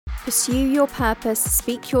Pursue your purpose,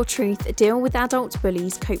 speak your truth, deal with adult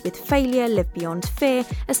bullies, cope with failure, live beyond fear,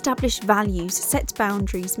 establish values, set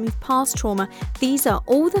boundaries, move past trauma. These are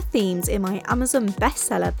all the themes in my Amazon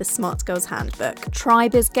bestseller, The Smart Girl's Handbook.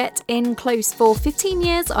 Tribers, get in close. For 15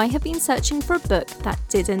 years, I have been searching for a book that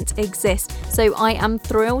didn't exist. So I am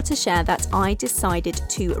thrilled to share that I decided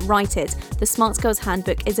to write it. The Smart Girl's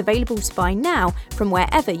Handbook is available to buy now from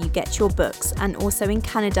wherever you get your books, and also in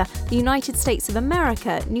Canada, the United States of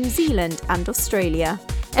America, New Zealand and Australia.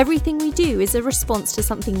 Everything we do is a response to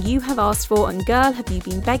something you have asked for, and girl, have you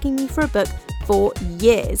been begging me for a book for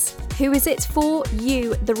years. Who is it for?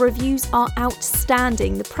 You. The reviews are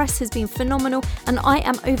outstanding, the press has been phenomenal, and I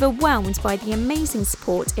am overwhelmed by the amazing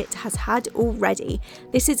support it has had already.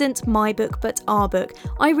 This isn't my book, but our book.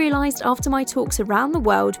 I realised after my talks around the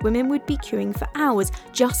world, women would be queuing for hours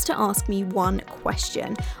just to ask me one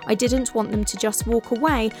question. I didn't want them to just walk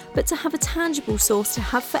away, but to have a tangible source to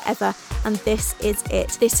have forever, and this is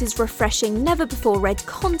it. This is refreshing, never before read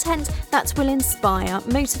content that will inspire,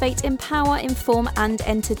 motivate, empower, inform and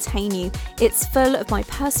entertain you. It's full of my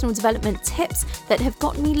personal development tips that have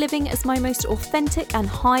got me living as my most authentic and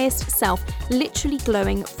highest self, literally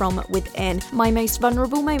glowing from within. My most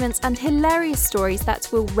vulnerable moments and hilarious stories that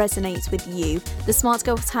will resonate with you. The Smart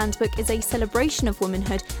Girl's Handbook is a celebration of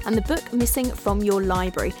womanhood and the book missing from your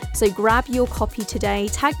library. So grab your copy today,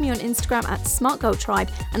 tag me on Instagram at Smart Girl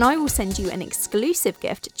Tribe, and I will send you an exclusive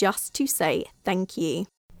gift just to say thank you.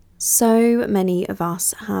 So many of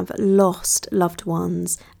us have lost loved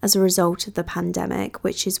ones as a result of the pandemic,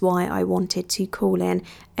 which is why I wanted to call in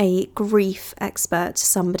a grief expert,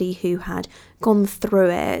 somebody who had gone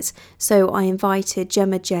through it. So I invited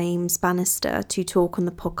Gemma James Bannister to talk on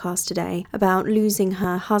the podcast today about losing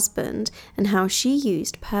her husband and how she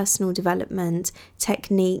used personal development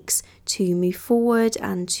techniques to move forward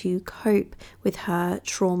and to cope with her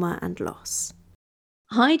trauma and loss.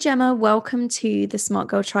 Hi Gemma, welcome to the Smart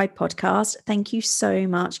Girl Tribe podcast. Thank you so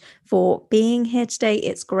much for being here today.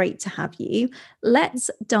 It's great to have you. Let's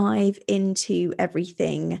dive into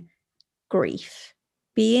everything grief.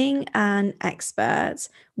 Being an expert,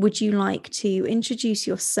 would you like to introduce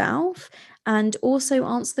yourself and also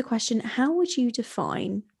answer the question, how would you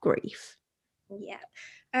define grief? Yeah.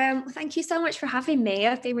 Thank you so much for having me.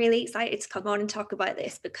 I've been really excited to come on and talk about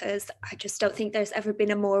this because I just don't think there's ever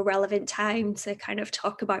been a more relevant time to kind of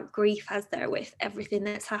talk about grief, as there, with everything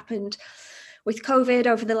that's happened with COVID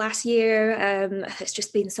over the last year. There's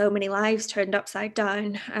just been so many lives turned upside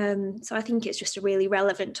down. So I think it's just a really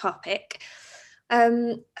relevant topic.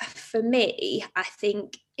 For me, I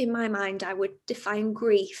think in my mind, I would define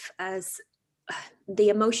grief as the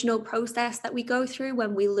emotional process that we go through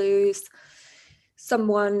when we lose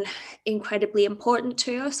someone incredibly important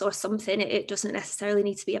to us, or something. It doesn't necessarily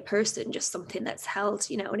need to be a person, just something that's held,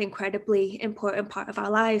 an incredibly important part of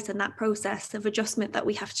our lives, and that process of adjustment that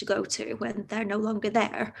we have to go to when they're no longer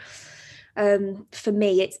there. For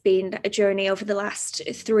me, it's been a journey over the last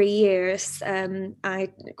 3 years.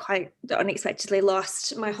 I quite unexpectedly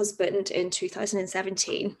lost my husband in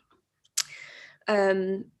 2017.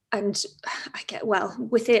 And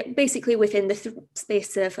within the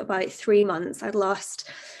space of about 3 months, I'd lost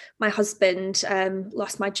my husband,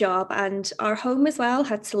 lost my job, and our home as well,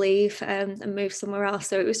 had to leave and move somewhere else.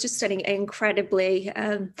 So it was just an incredibly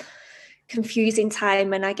confusing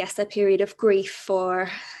time, and I guess a period of grief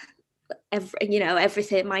for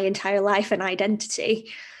everything, my entire life and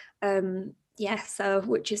identity. So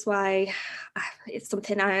which is why it's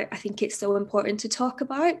something I think it's so important to talk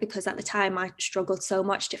about, because at the time I struggled so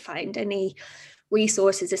much to find any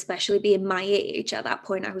resources, especially being my age. At that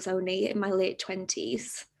point I was only in my late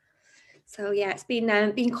 20s. So yeah, it's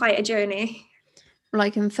been quite a journey. Well,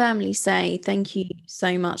 I can firmly say thank you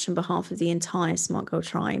so much on behalf of the entire Smart Girl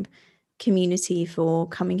Tribe community for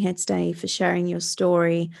coming here today, for sharing your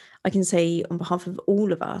story. I can say on behalf of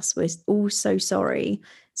all of us, we're all so sorry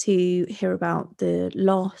to hear about the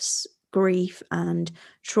loss, grief and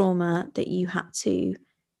trauma that you had to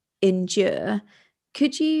endure.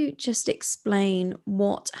 Could you just explain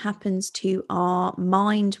what happens to our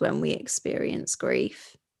mind when we experience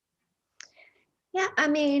grief? Yeah, I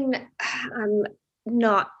mean, I'm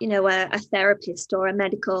not, a therapist or a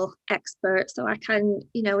medical expert, so I can,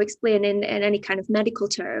 explain in any kind of medical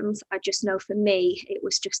terms. I just know for me, it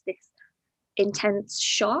was just this intense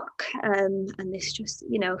shock, and this just,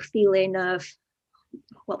 feeling of,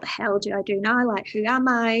 what the hell do I do now? Like, who am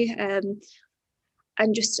I?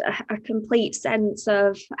 And just a complete sense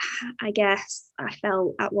of, I guess, I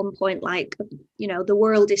felt at one point like, the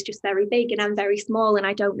world is just very big and I'm very small and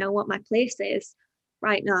I don't know what my place is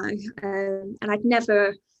right now. And I'd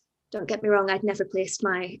never don't get me wrong, I'd never placed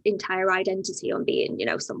my entire identity on being,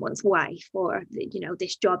 someone's wife or,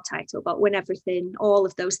 this job title. But when all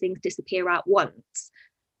of those things disappear at once,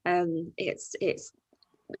 it's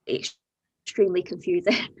extremely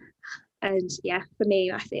confusing. And yeah, for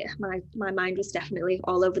me, I think my mind was definitely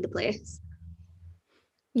all over the place.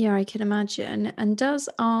 Yeah, I can imagine. And does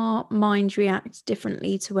our mind react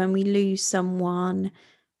differently to when we lose someone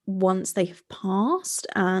once they've passed,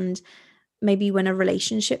 and maybe when a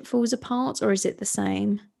relationship falls apart, or is it the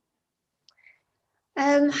same?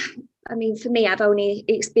 I mean, for me, I've only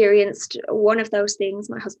experienced one of those things.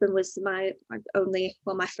 My husband was my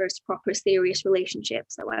first proper serious relationship.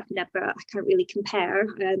 So I can't really compare.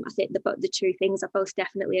 I think the two things are both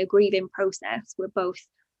definitely a grieving process. We're both,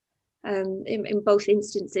 in both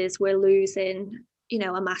instances, we're losing,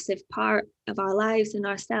 a massive part of our lives and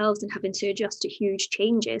ourselves and having to adjust to huge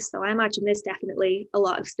changes. So I imagine there's definitely a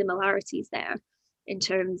lot of similarities there in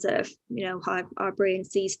terms of, how our brain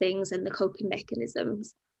sees things and the coping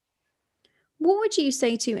mechanisms. What would you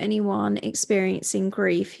say to anyone experiencing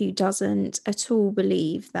grief who doesn't at all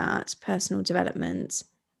believe that personal development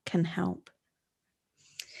can help?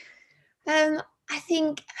 I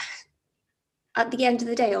think at the end of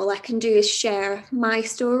the day, all I can do is share my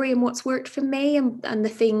story and what's worked for me, and the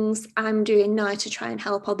things I'm doing now to try and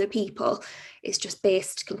help other people is just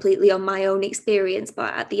based completely on my own experience.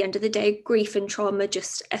 But at the end of the day, grief and trauma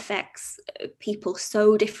just affects people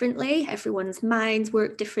so differently. Everyone's minds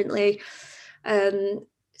work differently.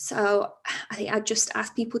 So I think I just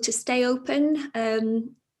ask people to stay open,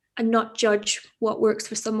 and not judge what works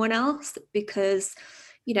for someone else, because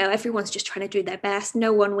everyone's just trying to do their best.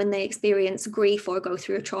 No one, when they experience grief or go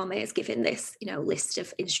through a trauma, is given this list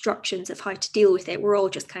of instructions of how to deal with it. We're all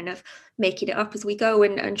just kind of making it up as we go,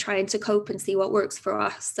 and trying to cope and see what works for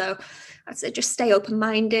us. So I'd say just stay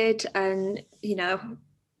open-minded, and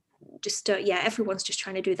just everyone's just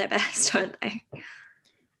trying to do their best, aren't they?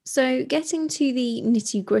 So, getting to the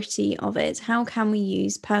nitty gritty of it, how can we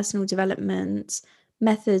use personal development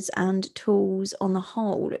methods and tools on the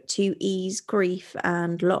whole to ease grief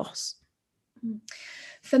and loss?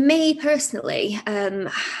 For me personally,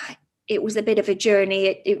 it was a bit of a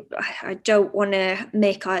journey. I don't want to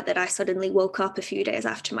make out that I suddenly woke up a few days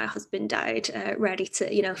after my husband died, ready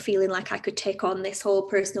to, feeling like I could take on this whole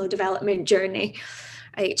personal development journey.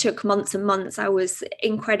 It took months and months. I was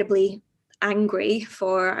incredibly angry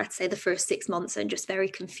for, I'd say, the first 6 months, and just very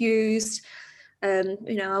confused. I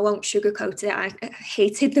won't sugarcoat it. I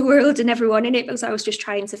hated the world and everyone in it, because I was just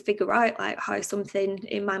trying to figure out like how something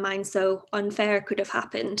in my mind so unfair could have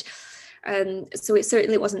happened. So it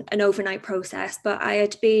certainly wasn't an overnight process, but I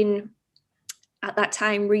had been at that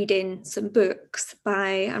time reading some books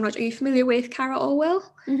by, I'm not, are you familiar with Cara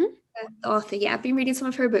Alwell? Mm-hmm. The author? Yeah, I've been reading some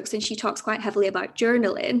of her books, and she talks quite heavily about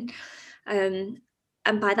journaling.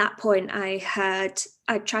 And by that point, I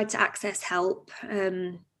tried to access help,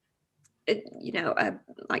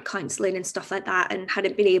 like counselling and stuff like that, and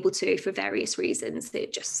hadn't been able to for various reasons.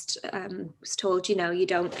 It just was told, you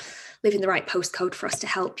don't live in the right postcode for us to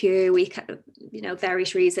help you. We kind of,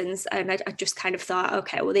 various reasons. And I just kind of thought,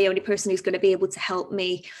 okay, well, the only person who's going to be able to help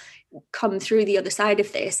me come through the other side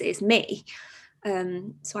of this is me.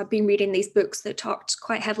 So I've been reading these books that talked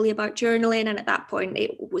quite heavily about journaling, and at that point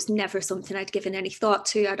it was never something I'd given any thought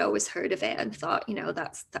to. I'd always heard of it and thought,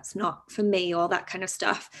 that's not for me, all that kind of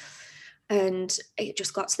stuff. And it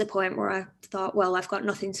just got to the point where I thought, well, I've got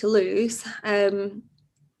nothing to lose. And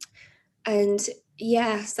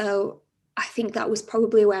yeah, so I think that was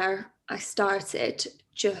probably where I started,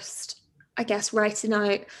 just, I guess, writing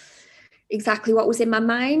out exactly what was in my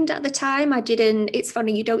mind at the time. It's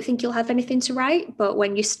funny, you don't think you'll have anything to write, but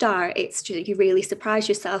when you start, it's just, you really surprise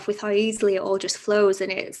yourself with how easily it all just flows. And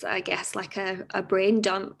it's, I guess, like a brain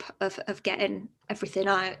dump of getting everything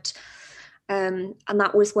out. And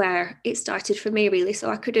that was where it started for me, really. So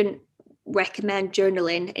I couldn't recommend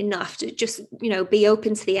journaling enough to just, be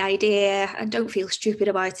open to the idea and don't feel stupid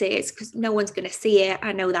about it. It's because no one's going to see it.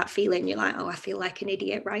 I know that feeling. You're like, oh, I feel like an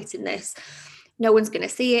idiot writing this. No one's going to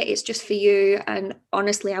see it. It's just for you. And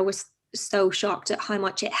honestly, I was so shocked at how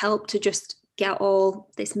much it helped to just get all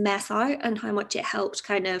this mess out, and how much it helped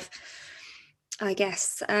kind of, I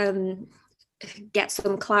guess, get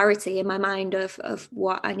some clarity in my mind of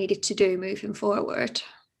what I needed to do moving forward.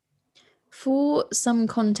 For some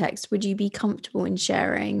context, would you be comfortable in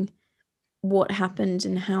sharing what happened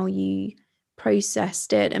and how you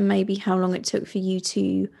processed it, and maybe how long it took for you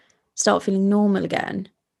to start feeling normal again?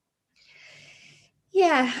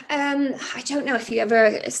 Yeah, I don't know if you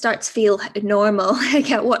ever start to feel normal. Like,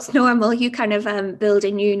 what's normal? You kind of build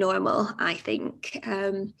a new normal, I think.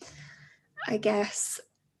 I guess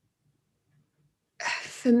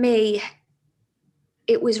for me,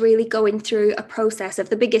 it was really going through a process of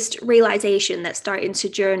the biggest realization that starting to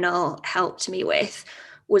journal helped me with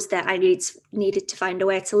was that I needed to find a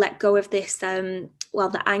way to let go of this, the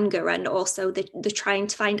anger and also the trying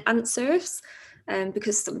to find answers.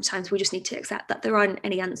 Because sometimes we just need to accept that there aren't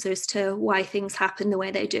any answers to why things happen the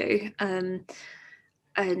way they do.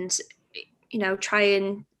 And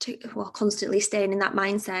trying to constantly staying in that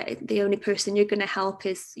mindset, the only person you're going to help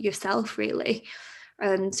is yourself, really.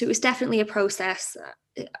 So it was definitely a process.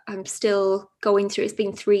 I'm still going through. It's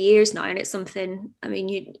been 3 years now, and it's something. I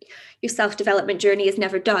mean, your self-development journey is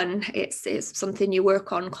never done. It's something you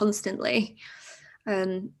work on constantly.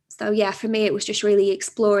 So yeah, for me, it was just really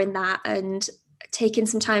exploring that and taking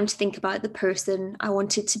some time to think about the person I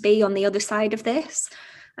wanted to be on the other side of this.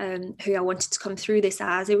 Who I wanted to come through this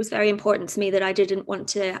as. It was very important to me that I didn't want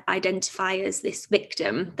to identify as this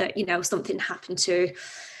victim that, something happened to,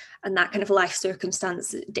 and that kind of life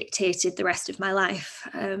circumstance dictated the rest of my life.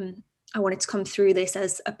 I wanted to come through this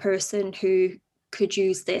as a person who could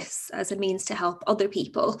use this as a means to help other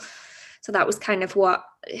people. So that was kind of what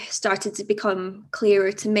started to become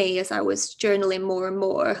clearer to me as I was journaling more and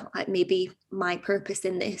more. Like, maybe my purpose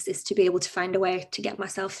in this is to be able to find a way to get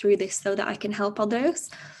myself through this so that I can help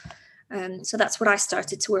others. So that's what I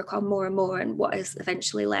started to work on more and more, and what has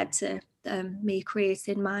eventually led to me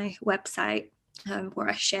creating my website, where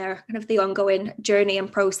I share kind of the ongoing journey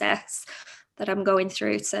and process that I'm going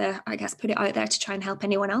through to, I guess, put it out there to try and help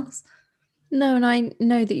anyone else. No, and I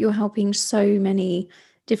know that you're helping so many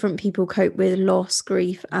different people cope with loss,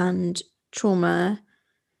 grief, and trauma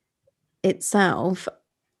itself.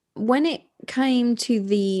 When it came to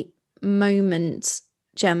the moment,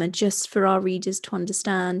 Gemma, just for our readers to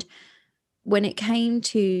understand, when it came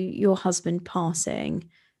to your husband passing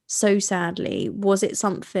so sadly, was it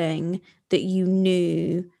something that you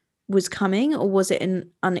knew was coming, or was it an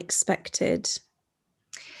unexpected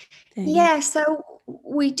thing? Yeah, so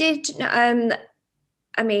we did.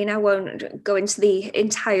 I mean, I won't go into the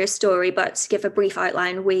entire story, but to give a brief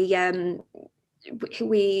outline, we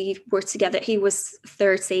were together. He was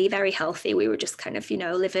 30, very healthy. We were just kind of,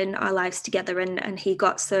 living our lives together, and he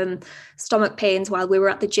got some stomach pains while we were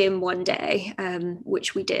at the gym one day,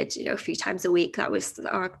 which we did, a few times a week. That was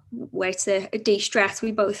our way to de-stress.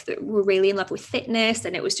 We both were really in love with fitness,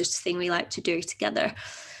 and it was just a thing we liked to do together.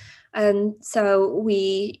 So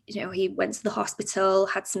we, he went to the hospital,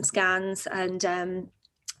 had some scans, and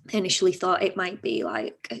initially thought it might be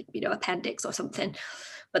like, appendix or something.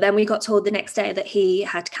 But then we got told the next day that he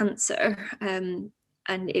had cancer, and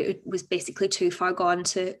it was basically too far gone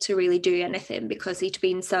to really do anything, because he'd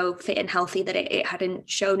been so fit and healthy that it hadn't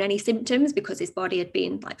shown any symptoms, because his body had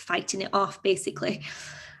been like fighting it off, basically.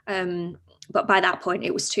 But by that point,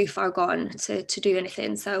 it was too far gone to do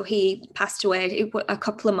anything. So he passed away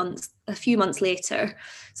a few months later.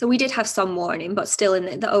 So we did have some warning, but still,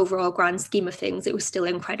 in the overall grand scheme of things, it was still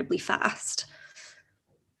incredibly fast.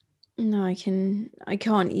 No, I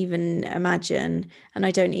can't even imagine. And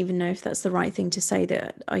I don't even know if that's the right thing to say,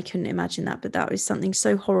 that I couldn't imagine that, but that was something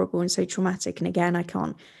so horrible and so traumatic. And again, I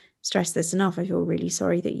can't stress this enough. I feel really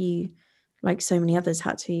sorry that you, like so many others,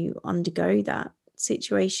 had to undergo that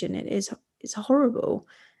situation. It's horrible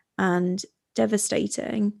and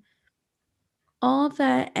devastating. Are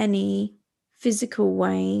there any physical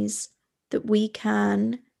ways that we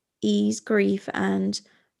can ease grief and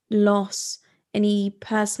loss? Any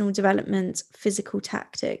personal development, physical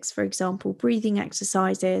tactics, for example, breathing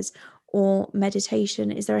exercises or meditation?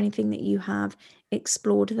 Is there anything that you have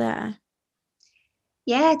explored there?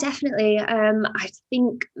 Yeah, definitely. I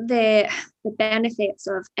think the benefits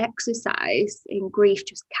of exercise in grief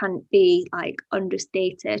just can't be like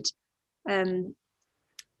understated,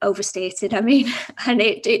 overstated, I mean. And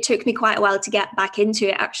it took me quite a while to get back into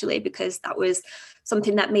it, actually, because that was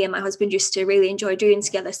something that me and my husband used to really enjoy doing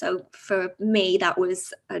together. So for me, that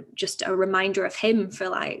was just a reminder of him for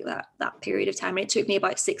like that period of time. And it took me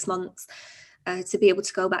about 6 months to be able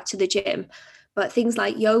to go back to the gym. But things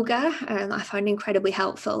like yoga, I find incredibly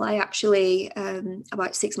helpful. I actually,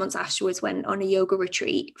 about 6 months afterwards, went on a yoga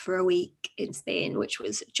retreat for a week in Spain, which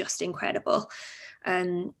was just incredible.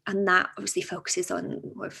 And that obviously focuses on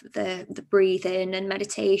the breathing and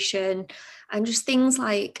meditation, and just things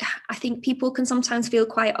like, I think people can sometimes feel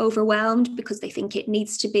quite overwhelmed because they think it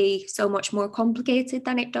needs to be so much more complicated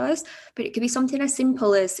than it does. But it could be something as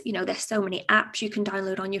simple as, there's so many apps you can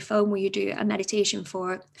download on your phone where you do a meditation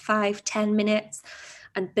for 5-10 minutes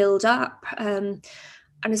and build up. And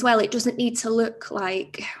as well, it doesn't need to look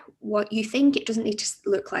like what you think. It doesn't need to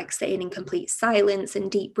look like sitting in complete silence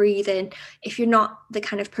and deep breathing. If you're not the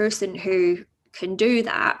kind of person who can do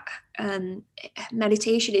that.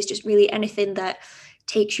 Meditation is just really anything that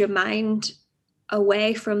takes your mind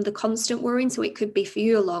away from the constant worrying. So it could be for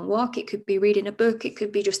you a long walk, it could be reading a book, it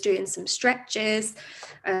could be just doing some stretches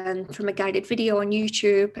from a guided video on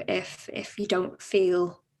YouTube if you don't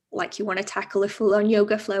feel like you want to tackle a full-on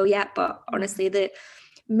yoga flow yet. But honestly, the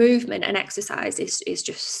movement and exercise is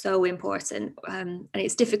just so important, and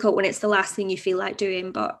it's difficult when it's the last thing you feel like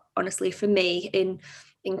doing. But honestly, for me,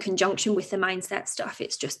 in conjunction with the mindset stuff,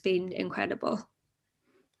 it's just been incredible.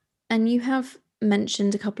 And you have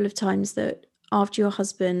mentioned a couple of times that after your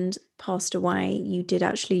husband passed away, you did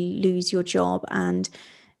actually lose your job and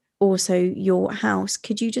also your house.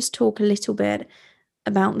 Could you just talk a little bit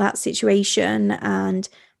about that situation and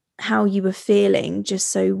how you were feeling,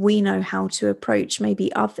 just so we know how to approach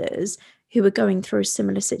maybe others who are going through a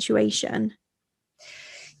similar situation?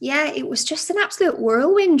 Yeah, it was just an absolute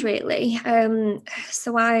whirlwind, really.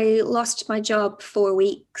 So I lost my job 4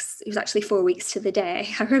 weeks. It was actually 4 weeks to the day.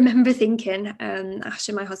 I remember thinking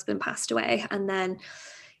after my husband passed away, and then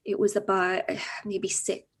it was about maybe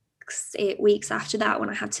 6-8 weeks after that when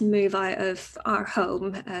I had to move out of our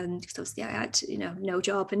home, because obviously I had, no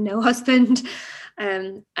job and no husband,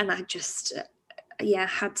 and I just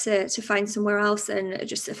had to find somewhere else and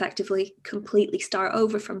just effectively completely start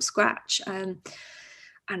over from scratch.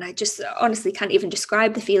 And I just honestly can't even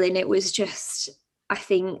describe the feeling. It was just, I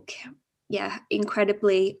think,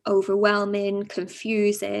 incredibly overwhelming,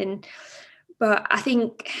 confusing. But I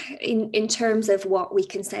think in terms of what we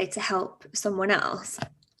can say to help someone else,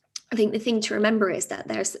 I think the thing to remember is that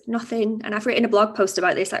there's nothing, and I've written a blog post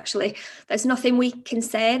about this actually, there's nothing we can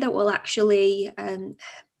say that will actually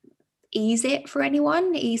ease it for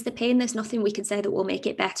anyone, ease the pain. There's nothing we can say that will make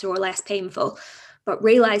it better or less painful. But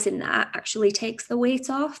realizing that actually takes the weight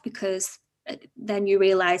off, because then you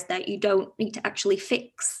realize that you don't need to actually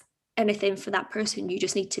fix anything for that person. You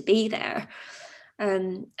just need to be there.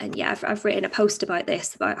 And I've written a post about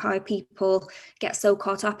this, about how people get so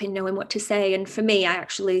caught up in knowing what to say. And for me, I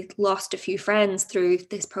actually lost a few friends through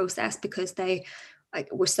this process because they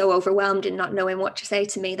were so overwhelmed in not knowing what to say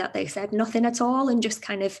to me that they said nothing at all and just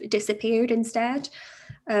kind of disappeared instead,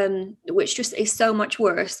 which just is so much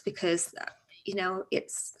worse, because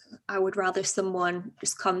I would rather someone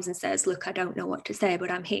just comes and says, look, I don't know what to say,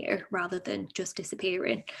 but I'm here, rather than just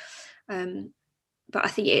disappearing. But I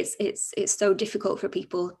think it's so difficult for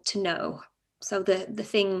people to know. So the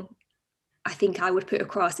thing I think I would put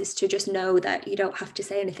across is to just know that you don't have to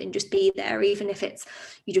say anything, just be there, even if it's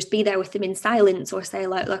you just be there with them in silence, or say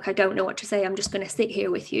like, look, I don't know what to say, I'm just going to sit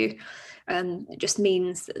here with you. It just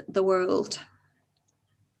means the world.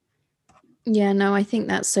 Yeah, no, I think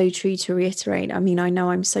that's so true to reiterate. I mean, I know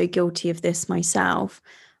I'm so guilty of this myself,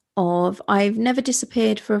 of I've never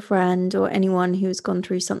disappeared for a friend or anyone who's gone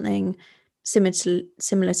through something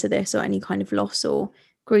similar to this, or any kind of loss or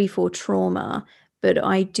grief or trauma, but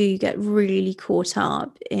I do get really caught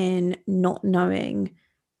up in not knowing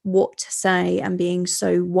what to say and being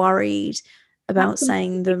so worried about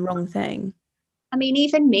saying the wrong thing. I mean,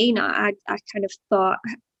 even me now, I kind of thought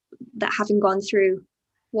that having gone through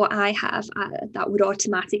what I have, that would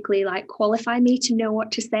automatically like qualify me to know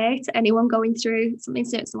what to say to anyone going through something.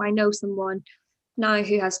 So I know someone now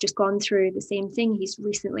who has just gone through the same thing. He's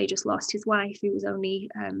recently just lost his wife, who was only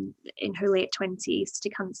in her late 20s, to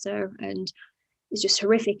cancer, and it's just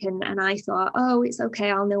horrific. And I thought, oh, it's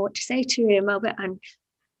okay, I'll know what to say to him. And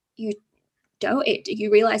you don't,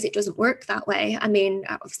 you realize it doesn't work that way. I mean,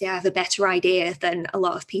 obviously I have a better idea than a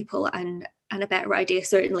lot of people, and a better idea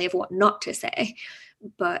certainly of what not to say,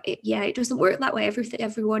 but it doesn't work that way.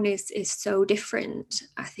 Everyone is so different.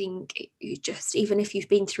 I think you just, even if you've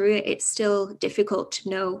been through it, it's still difficult to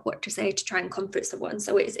know what to say to try and comfort someone.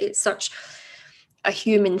 So it's such a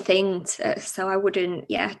human thing so I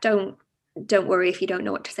wouldn't, don't worry if you don't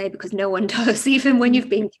know what to say, because no one does, even when you've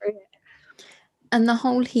been through it. And the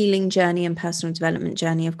whole healing journey and personal development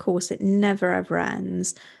journey, of course, it never ever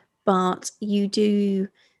ends. But you do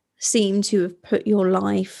seem to have put your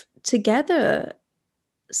life together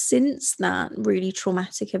since that really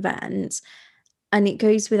traumatic event. And it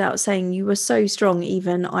goes without saying, you were so strong.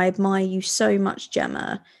 Even I admire you so much,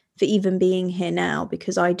 Gemma, for even being here now,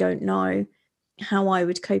 because I don't know how I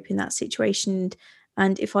would cope in that situation.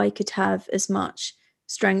 And if I could have as much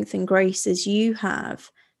strength and grace as you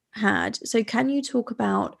have had. So, can you talk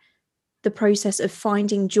about the process of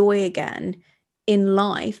finding joy again in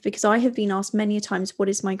life? Because I have been asked many times, what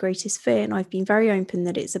is my greatest fear? And I've been very open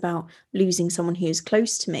that it's about losing someone who is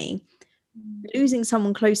close to me. Losing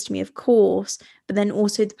someone close to me, of course, but then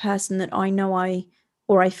also the person that I know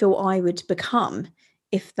I feel I would become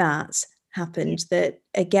if that happened, that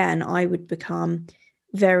again, I would become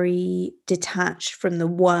very detached from the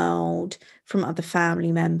world, from other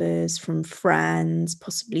family members, from friends,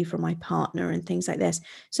 possibly from my partner and things like this.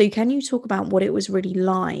 So can you talk about what it was really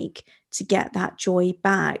like to get that joy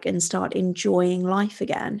back and start enjoying life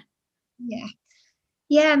again? Yeah.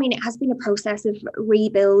 Yeah, I mean, it has been a process of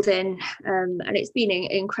rebuilding, and it's been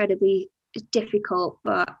incredibly difficult.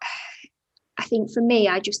 But I think for me,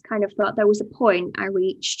 I just kind of thought there was a point I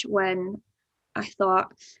reached when I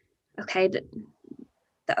thought, okay, the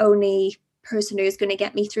only person who's going to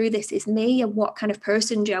get me through this is me. And what kind of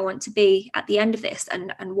person do I want to be at the end of this?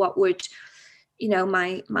 And what would,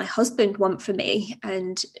 my husband want for me?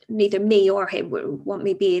 And neither me or him would want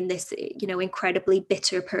me being this, incredibly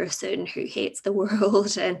bitter person who hates the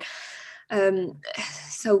world. And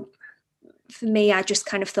so for me, I just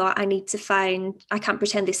kind of thought I can't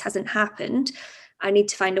pretend this hasn't happened. I need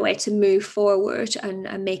to find a way to move forward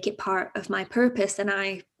and make it part of my purpose. And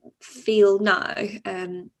I feel now,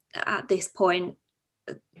 at this point,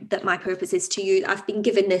 that my purpose is to use, I've been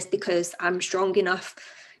given this because I'm strong enough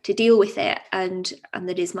to deal with it, and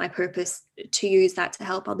that is my purpose to use that to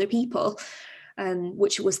help other people.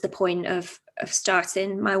 Which was the point of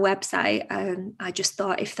starting my website. I just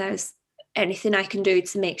thought, if there's anything I can do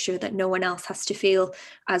to make sure that no one else has to feel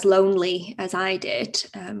as lonely as I did,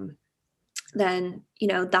 then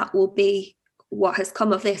that will be what has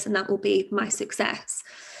come of this, and that will be my success.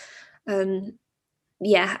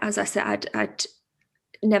 Yeah, as I said, I'd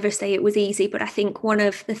never say it was easy, but I think one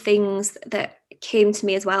of the things that came to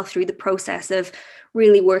me as well through the process of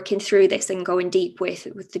really working through this and going deep with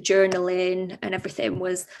the journaling and everything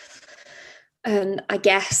was, I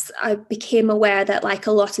guess I became aware that, like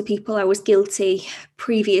a lot of people, I was guilty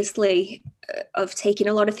previously of taking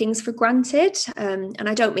a lot of things for granted. And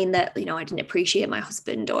I don't mean that, I didn't appreciate my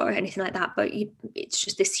husband or anything like that, but it's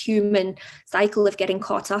just this human cycle of getting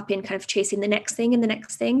caught up in kind of chasing the next thing and the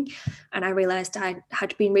next thing. And I realized I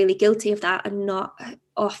had been really guilty of that and not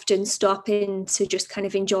often stopping to just kind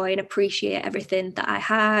of enjoy and appreciate everything that I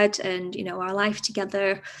had and, our life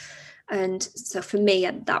together. And so for me,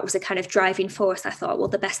 that was a kind of driving force. I thought, well,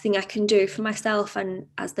 the best thing I can do for myself and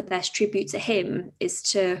as the best tribute to him is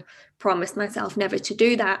to promise myself never to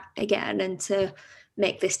do that again, and to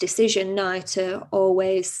make this decision now to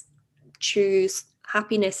always choose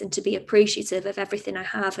happiness and to be appreciative of everything I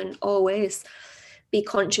have, and always be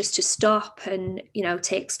conscious to stop and,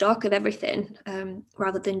 take stock of everything,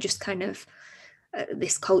 rather than just kind of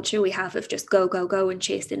this culture we have of just go, go, go and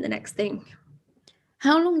chasing the next thing.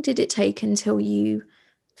 How long did it take until you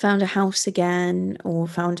found a house again or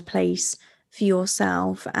found a place for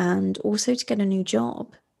yourself and also to get a new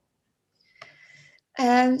job?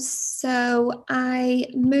 So I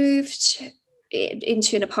moved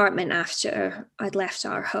into an apartment after I'd left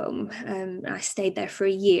our home. I stayed there for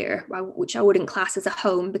a year, which I wouldn't class as a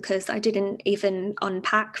home because I didn't even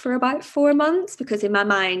unpack for about 4 months, because in my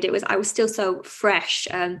mind I was still so fresh.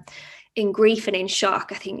 In grief and in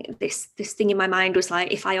shock. I think this thing in my mind was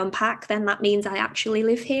like, if I unpack, then that means I actually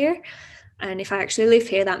live here. And if I actually live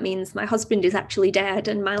here, that means my husband is actually dead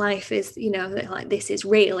and my life is, like, this is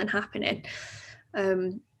real and happening.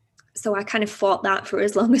 So I kind of fought that for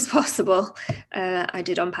as long as possible. I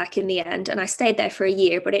did unpack in the end, and I stayed there for a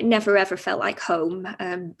year, but it never ever felt like home,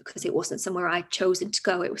 because it wasn't somewhere I'd chosen to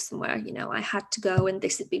go. It was somewhere, I had to go, and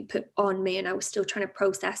this had been put on me and I was still trying to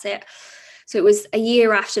process it. So it was a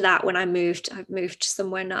year after that when I've moved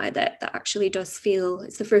somewhere now that actually does feel,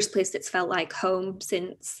 it's the first place that's felt like home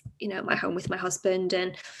since, my home with my husband.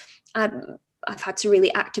 And I've had to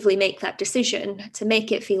really actively make that decision to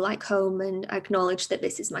make it feel like home and acknowledge that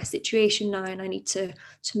this is my situation now and I need to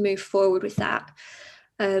move forward with that.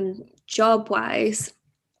 Job wise,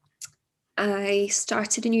 I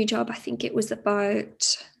started a new job. I think it was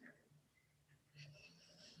about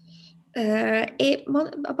 7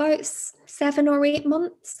 or 8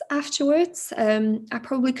 months afterwards. I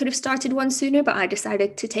probably could have started one sooner, but I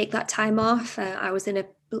decided to take that time off. I was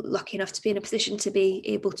lucky enough to be in a position to be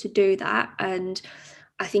able to do that, and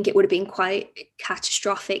I think it would have been quite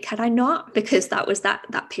catastrophic had I not, because that was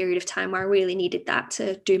that period of time where I really needed that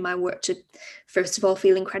to do my work, to first of all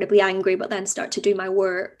feel incredibly angry, but then start to do my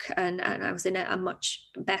work, and I was in a much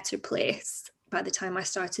better place by the time I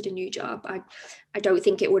started a new job. I don't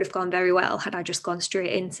think it would have gone very well had I just gone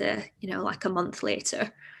straight into, like a month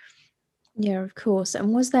later. Yeah, of course.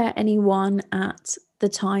 And was there anyone at the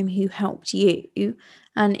time who helped you?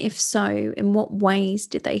 And if so, in what ways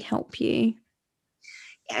did they help you?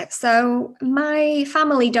 Yeah, so my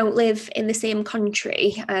family don't live in the same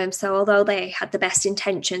country. So although they had the best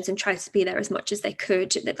intentions and tried to be there as much as they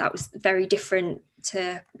could, that was very different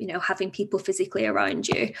to, having people physically around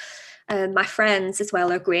you. My friends as well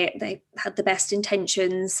are great. They had the best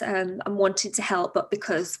intentions and wanted to help, but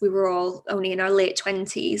because we were all only in our late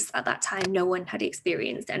 20s at that time, no one had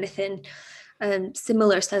experienced anything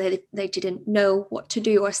similar, so they didn't know what to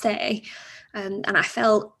do or say. And I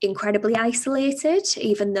felt incredibly isolated,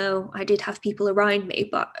 even though I did have people around me.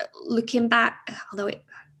 But looking back, although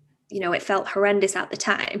it felt horrendous at the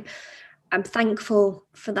time, I'm thankful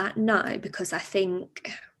for that now, because I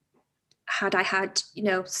think had I had,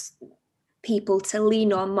 people to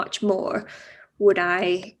lean on much more, would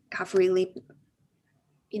I have really,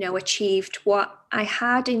 achieved what I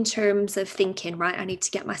had in terms of thinking, right, I need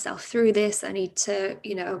to get myself through this. I need to,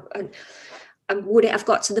 and would it have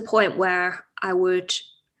got to the point where I would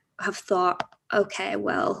have thought, okay,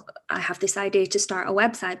 well, I have this idea to start a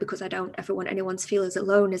website because I don't ever want anyone to feel as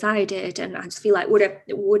alone as I did. And I just feel like,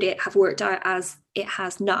 would it have worked out as it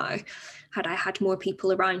has now, had I had more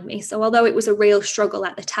people around me? So although it was a real struggle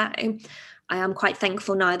at the time, I am quite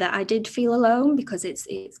thankful now that I did feel alone, because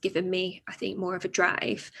it's given me, I think, more of a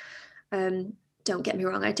drive. Don't get me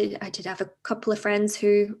wrong, I did have a couple of friends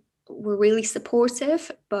who were really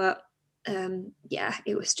supportive, but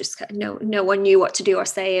it was just no one knew what to do or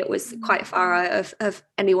say. It was quite far out of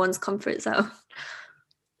anyone's comfort zone.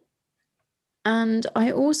 And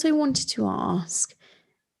I also wanted to ask,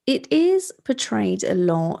 it is portrayed a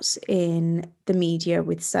lot in the media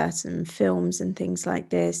with certain films and things like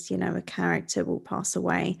this. A character will pass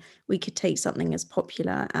away. We could take something as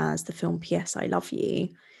popular as the film P.S. I Love You.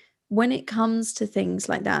 When it comes to things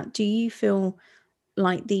like that, do you feel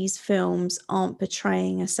like these films aren't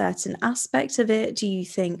portraying a certain aspect of it? Do you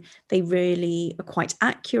think they really are quite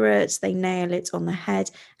accurate? They nail it on the head?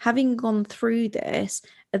 Having gone through this,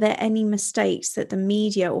 are there any mistakes that the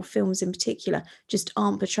media or films in particular just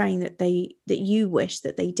aren't portraying that you wish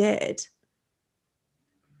that they did?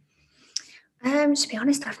 To be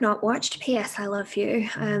honest, I've not watched P.S. I Love You.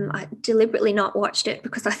 I deliberately not watched it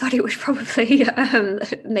because I thought it would probably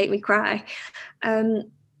make me cry. Um,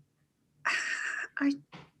 I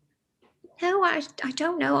No, I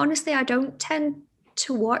don't know. Honestly, I don't tend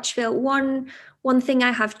to watch film. One thing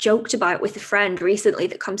I have joked about with a friend recently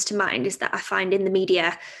that comes to mind is that I find in the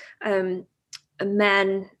media, um,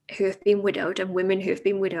 men who have been widowed and women who have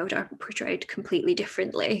been widowed are portrayed completely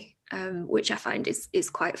differently, which I find is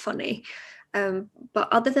quite funny. But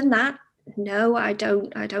other than that, no, I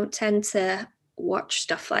don't. I don't tend to watch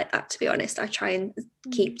stuff like that. To be honest, I try and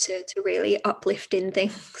keep to really uplifting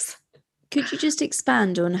things. Could you just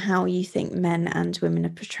expand on how you think men and women are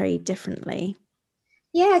portrayed differently?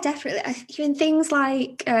 Yeah, definitely. Even things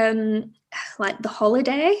like The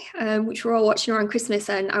Holiday, which we're all watching around Christmas,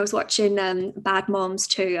 and I was watching Bad Moms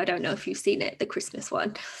too. I don't know if you've seen it, the Christmas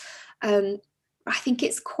one. Um, I think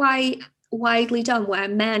it's quite widely done where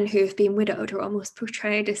men who have been widowed are almost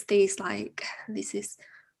portrayed as these, like, this is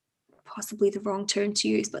possibly the wrong term to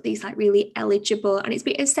use, but these like really eligible, and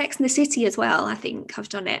it's Sex and the City as well, I think, have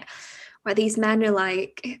done it, where these men are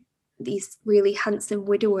like these really handsome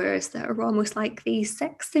widowers that are almost like these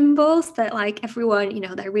sex symbols that, like, everyone,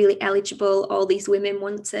 they're really eligible. All these women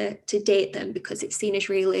want to date them because it's seen as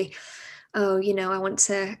really, oh, I want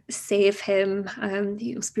to save him.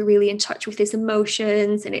 He must be really in touch with his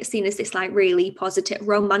emotions, and it's seen as this like really positive,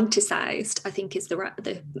 romanticized, I think is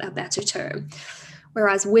a better term.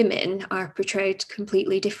 Whereas women are portrayed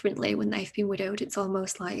completely differently when they've been widowed. It's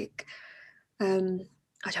almost like,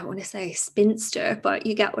 I don't want to say spinster, but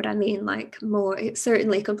you get what I mean. Like, more, it's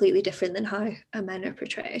certainly completely different than how men are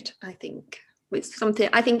portrayed. I think it's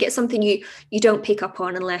something you don't pick up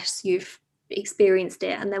on unless you've experienced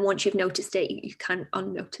it, and then once you've noticed it, you can't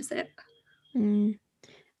unnotice it. Mm.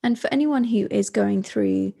 And for anyone who is going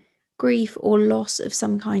through grief or loss of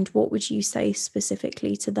some kind, what would you say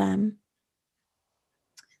specifically to them?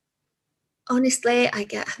 Honestly, I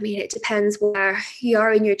mean, it depends where you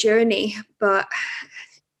are in your journey, but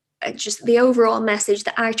just the overall message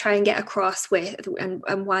that I try and get across with,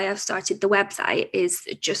 and why I've started the website, is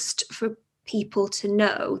just for people to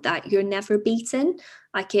know that you're never beaten.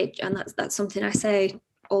 And that's something I say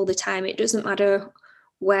all the time. It doesn't matter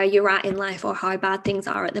where you're at in life or how bad things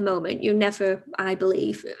are at the moment. You're never, I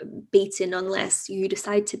believe, beaten unless you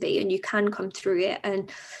decide to be, and you can come through it.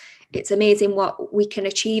 And it's amazing what we can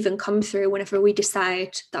achieve and come through whenever we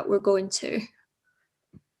decide that we're going to.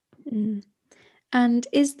 Mm. And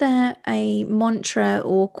is there a mantra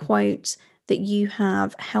or quote that you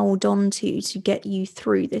have held on to get you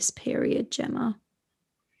through this period, Gemma?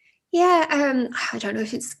 Yeah, I don't know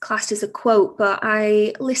if it's classed as a quote, but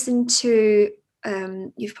I listened to,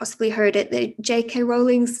 you've possibly heard it, the J.K.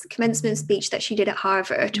 Rowling's commencement speech that she did at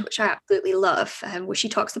Harvard, which I absolutely love, where she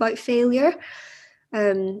talks about failure,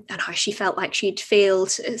 and how she felt like she'd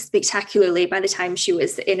failed spectacularly by the time she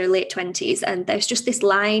was in her late 20s. And there's just this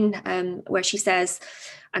line where she says,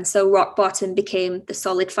 "And so rock bottom became the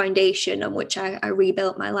solid foundation on which I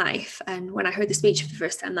rebuilt my life." And when I heard the speech for the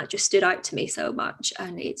first time, that just stood out to me so much.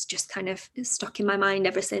 And it's just kind of stuck in my mind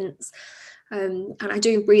ever since. And I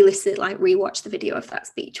do rewatch the video of that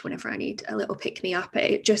speech whenever I need a little pick me up.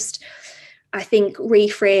 It just, I think,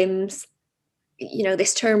 reframes,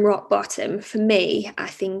 this term rock bottom. For me, I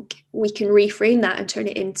think we can reframe that and turn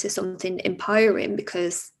it into something empowering,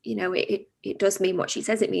 because it does mean what she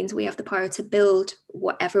says it means. We have the power to build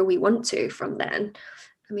whatever we want to from then.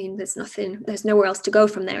 I mean, there's nowhere else to go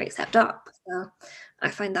from there except up. So I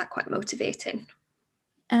find that quite motivating.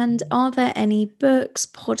 And are there any books,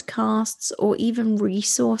 podcasts, or even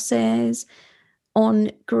resources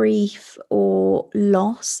on grief or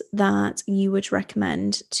loss that you would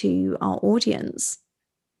recommend to our audience?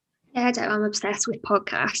 Yeah, I'm obsessed with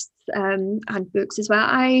podcasts and books as well.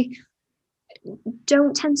 I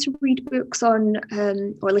don't tend to read books on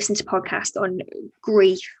or listen to podcasts on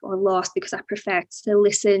grief or loss, because I prefer to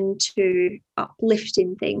listen to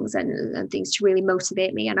uplifting things and things to really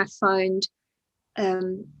motivate me. And I found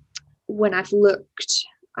when I've looked,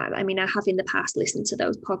 I have in the past listened to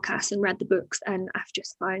those podcasts and read the books, and I've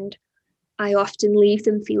just found I often leave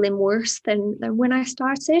them feeling worse than when I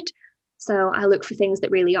started. So I look for things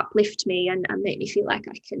that really uplift me and make me feel like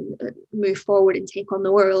I can move forward and take on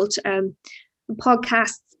the world.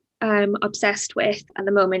 Podcasts I'm obsessed with at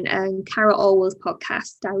the moment, Cara Alwell's podcast,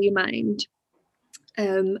 Style Your Mind.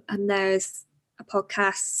 And there's a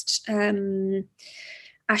podcast,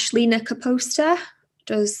 Ashlina Kaposta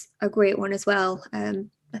does a great one as well.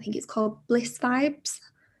 I think it's called Bliss Vibes,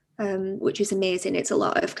 which is amazing. It's a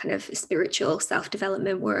lot of kind of spiritual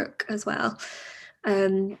self-development work as well.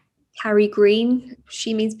 Carrie Green,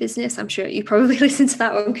 She Means Business. I'm sure you probably listen to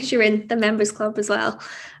that one because you're in the members club as well.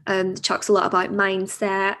 Talks a lot about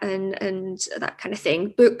mindset and that kind of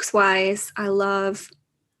thing. Books wise, have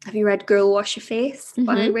you read Girl Wash Your Face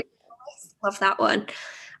by Rick Ross? Love that one.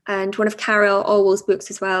 And one of Carol Alwell's books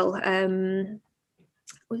as well.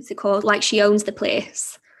 What's it called? Like She Owns the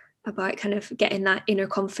Place, about kind of getting that inner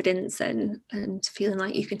confidence and feeling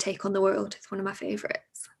like you can take on the world. It's one of my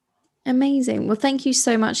favorites. Amazing. Well, thank you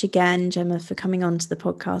so much again, Gemma, for coming on to the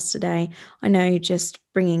podcast today. I know just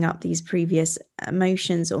bringing up these previous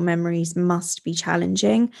emotions or memories must be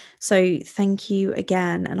challenging. So thank you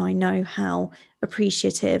again. And I know how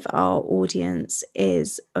appreciative our audience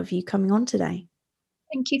is of you coming on today.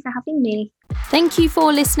 Thank you for having me. Thank you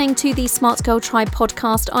for listening to the Smart Girl Tribe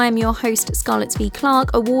podcast. I am your host, Scarlett V. Clark,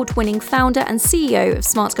 award-winning founder and CEO of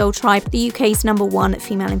Smart Girl Tribe, the UK's #1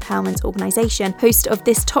 female empowerment organisation, host of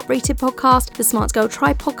this top-rated podcast, the Smart Girl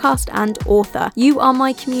Tribe podcast, and author. You are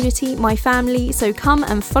my community, my family, so come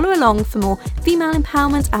and follow along for more female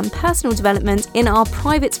empowerment and personal development in our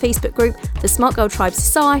private Facebook group, the Smart Girl Tribe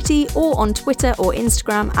Society, or on Twitter or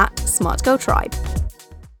Instagram at Smart Girl Tribe.